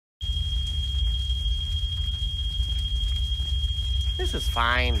This is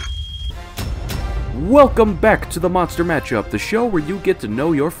fine. Welcome back to the Monster Matchup, the show where you get to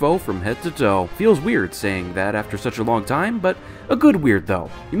know your foe from head to toe. Feels weird saying that after such a long time, but a good weird though.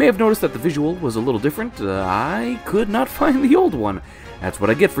 You may have noticed that the visual was a little different. I could not find the old one. That's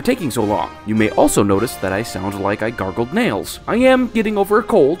what I get for taking so long. You may also notice that I sound like I gargled nails. I am getting over a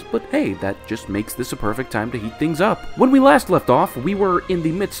cold, but hey, that just makes this a perfect time to heat things up. When we last left off, we were in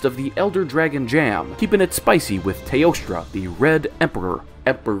the midst of the Elder Dragon Jam, keeping it spicy with Teostra, the Red Emperor.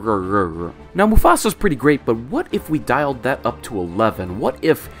 Now Mufasa's pretty great, but what if we dialed that up to 11? What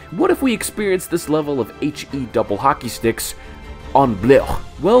if we experienced this level of HE double hockey sticks on Blech?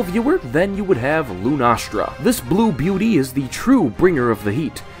 Well, viewer, then you would have Lunastra. This blue beauty is the true bringer of the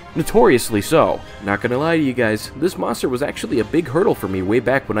heat. Notoriously so. Not gonna lie to you guys, this monster was actually a big hurdle for me way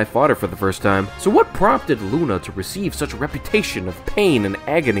back when I fought her for the first time. So what prompted Luna to receive such a reputation of pain and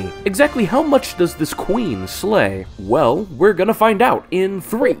agony? Exactly how much does this queen slay? Well, we're gonna find out in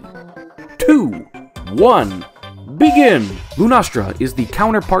 3, 2, 1... begin! Lunastra is the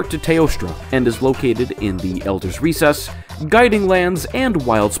counterpart to Teostra and is located in the Elder's Recess, Guiding Lands, and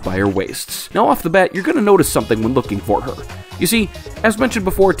Wildspire Wastes. Now off the bat, you're gonna notice something when looking for her. You see, as mentioned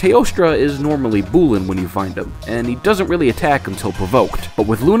before, Teostra is normally Boolin when you find him, and he doesn't really attack until provoked. But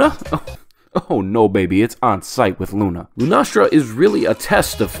with Luna? Oh no, baby, it's on sight with Luna. Lunastra is really a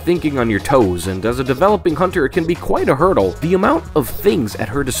test of thinking on your toes, and as a developing hunter, it can be quite a hurdle. The amount of things at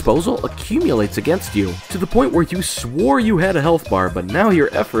her disposal accumulates against you, to the point where you swore you had a health bar, but now your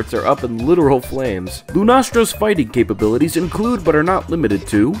efforts are up in literal flames. Lunastra's fighting capabilities include, but are not limited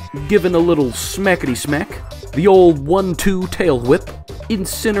to, given a little smackety-smack, the old 1-2 tail whip,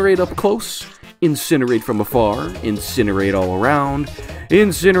 incinerate up close, incinerate from afar, incinerate all around,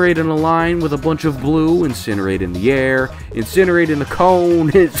 incinerate in a line with a bunch of blue, incinerate in the air, incinerate in a cone,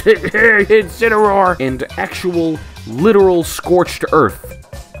 incineroar, and actual, literal scorched earth.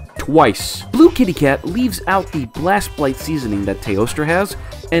 Twice. Blue Kitty Cat leaves out the Blast Blight seasoning that Teostra has,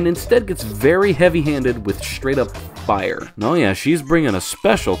 and instead gets very heavy-handed with straight-up fire. Oh yeah, she's bringing a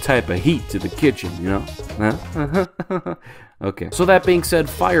special type of heat to the kitchen, you know? Huh? Okay, so that being said,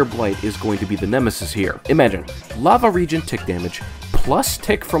 Fire Blight is going to be the nemesis here. Imagine, Lava Region tick damage, plus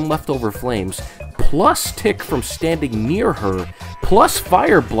tick from leftover flames, plus tick from standing near her, plus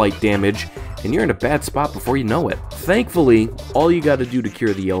Fire Blight damage, and you're in a bad spot before you know it. Thankfully, all you gotta do to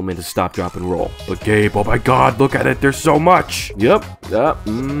cure the element is stop, drop, and roll. But Gabe, oh my god, look at it, there's so much! Yep,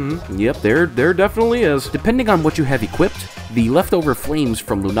 there definitely is. Depending on what you have equipped, the leftover flames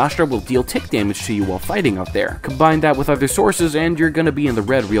from Lunastra will deal tick damage to you while fighting out there. Combine that with other sources, and you're gonna be in the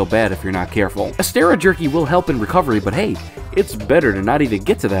red real bad if you're not careful. Astera Jerky will help in recovery, but hey, it's better to not even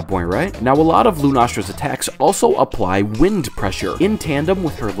get to that point, right? Now, a lot of Lunastra's attacks also apply wind pressure. In tandem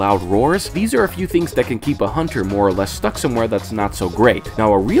with her loud roars, these are a few things that can keep a hunter more or less stuck somewhere that's not so great.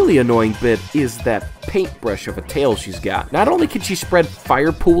 Now, a really annoying bit is that paintbrush of a tail she's got. Not only can she spread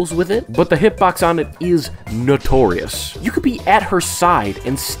fire pools with it, but the hitbox on it is notorious. You could be at her side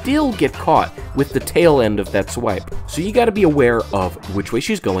and still get caught with the tail end of that swipe. So you gotta be aware of which way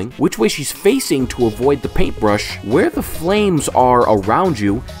she's going, which way she's facing to avoid the paintbrush, where the flames are around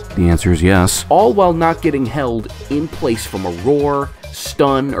you. The answer is yes. All while not getting held in place from a roar,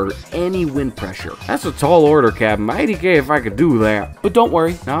 stun, or any wind pressure. That's a tall order, Captain. IDK if I could do that. But don't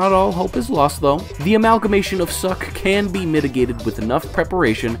worry, not all hope is lost though. The amalgamation of suck can be mitigated with enough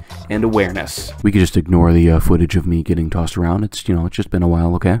preparation and awareness. We could just ignore the footage of me getting tossed around. It's just been a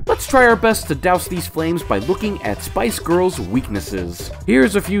while, okay? Let's try our best to douse these flames by looking at Spice Girl's weaknesses.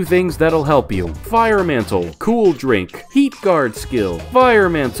 Here's a few things that'll help you. Fire Mantle, Cool Drink, Heat Guard Skill, Fire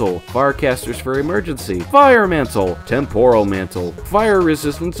Mantle, Firecasters for Emergency, Fire Mantle, Temporal Mantle, Fire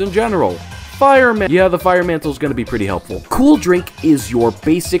Resistance in general, Fire Mantle. Yeah, the Fire Mantle is going to be pretty helpful. Cool Drink is your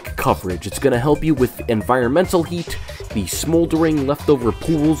basic coverage. It's going to help you with environmental heat, the smoldering leftover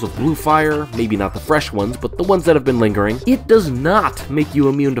pools of blue fire, maybe not the fresh ones, but the ones that have been lingering. It does not make you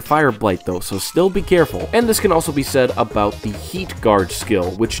immune to Fire Blight though, so still be careful. And this can also be said about the Heat Guard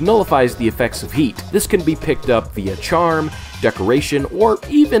skill, which nullifies the effects of heat. This can be picked up via charm, decoration, or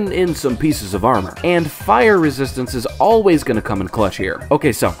even in some pieces of armor. And fire resistance is always going to come in clutch here.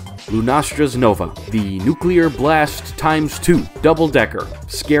 Okay, so Lunastra's Nova, the Nuclear Blast ×2, double-decker.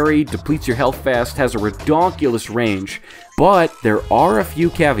 Scary, depletes your health fast, has a redonkulous range, but there are a few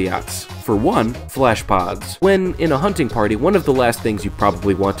caveats. For one, flash pods. When in a hunting party, one of the last things you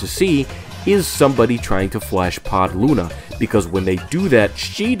probably want to see is somebody trying to flash pod Luna, because when they do that,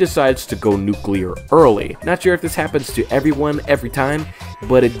 she decides to go nuclear early. Not sure if this happens to everyone every time,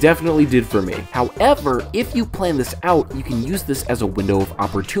 but it definitely did for me. However, if you plan this out, you can use this as a window of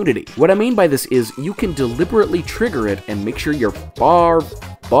opportunity. What I mean by this is you can deliberately trigger it and make sure you're far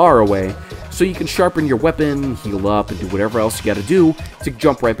away, so you can sharpen your weapon, heal up, and do whatever else you gotta do to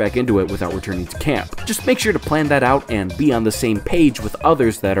jump right back into it without returning to camp. Just make sure to plan that out and be on the same page with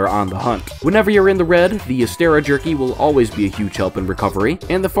others that are on the hunt. Whenever you're in the red, the Astera Jerky will always be a huge help in recovery,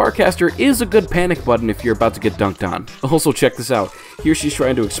 and the Farcaster is a good panic button if you're about to get dunked on. Also, check this out. Here she's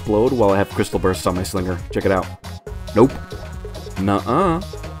trying to explode while I have crystal bursts on my slinger. Check it out. Nope. Nuh-uh.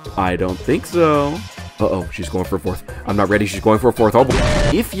 I don't think so. Uh-oh, she's going for a fourth. I'm not ready, she's going for a fourth. Oh boy.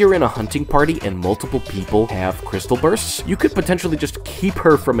 If you're in a hunting party and multiple people have crystal bursts, you could potentially just keep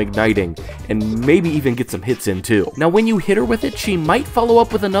her from igniting and maybe even get some hits in too. Now when you hit her with it, she might follow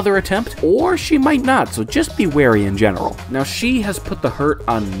up with another attempt, or she might not, so just be wary in general. Now she has put the hurt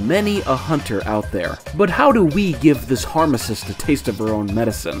on many a hunter out there, but how do we give this Harmacist a taste of her own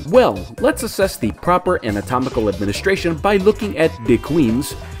medicine? Well, let's assess the proper anatomical administration by looking at the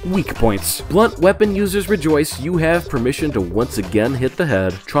Queen's weak points. Blunt weapon users rejoice, you have permission to once again hit the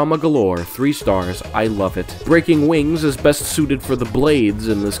head. Trauma galore, 3 stars, I love it. Breaking wings is best suited for the blades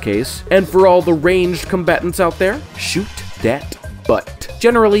in this case. And for all the ranged combatants out there, shoot that butt.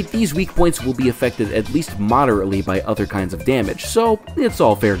 Generally, these weak points will be affected at least moderately by other kinds of damage, so it's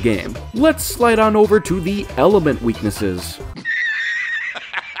all fair game. Let's slide on over to the element weaknesses.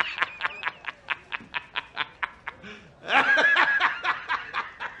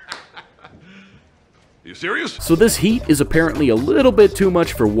 You serious? So this heat is apparently a little bit too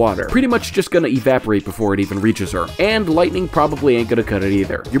much for water. Pretty much just gonna evaporate before it even reaches her. And lightning probably ain't gonna cut it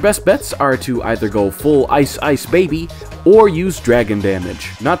either. Your best bets are to either go full ice baby or use dragon damage.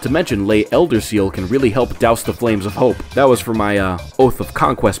 Not to mention lay Elder Seal can really help douse the flames of hope. That was for my Oath of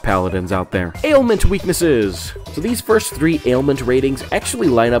Conquest paladins out there. Ailment weaknesses. So these first 3 ailment ratings actually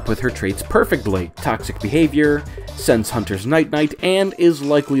line up with her traits perfectly. Toxic behavior, sends hunters night-night, and is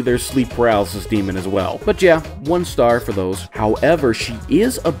likely their sleep paralysis demon as well. But yeah, 1 star for those. However, she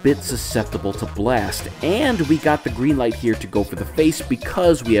is a bit susceptible to blast, and we got the green light here to go for the face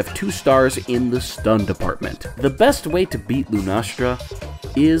because we have 2 stars in the stun department. The best way to beat Lunastra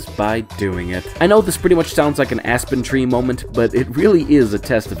is by doing it. I know this pretty much sounds like an aspen tree moment, but it really is a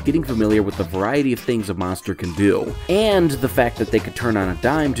test of getting familiar with the variety of things a monster can do, and the fact that they could turn on a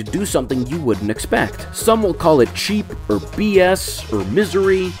dime to do something you wouldn't expect. Some will call it cheap, or BS, or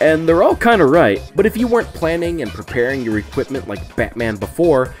misery, and they're all kinda right, but if you weren't planning and preparing your equipment like Batman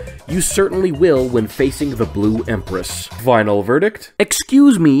before, you certainly will when facing the Blue Empress. Final verdict?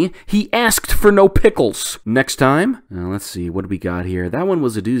 Excuse me, he asked for no pickles. Next time? Let's see, what do we got here? That one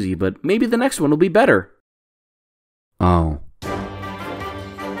was a doozy, but maybe the next one will be better. Oh.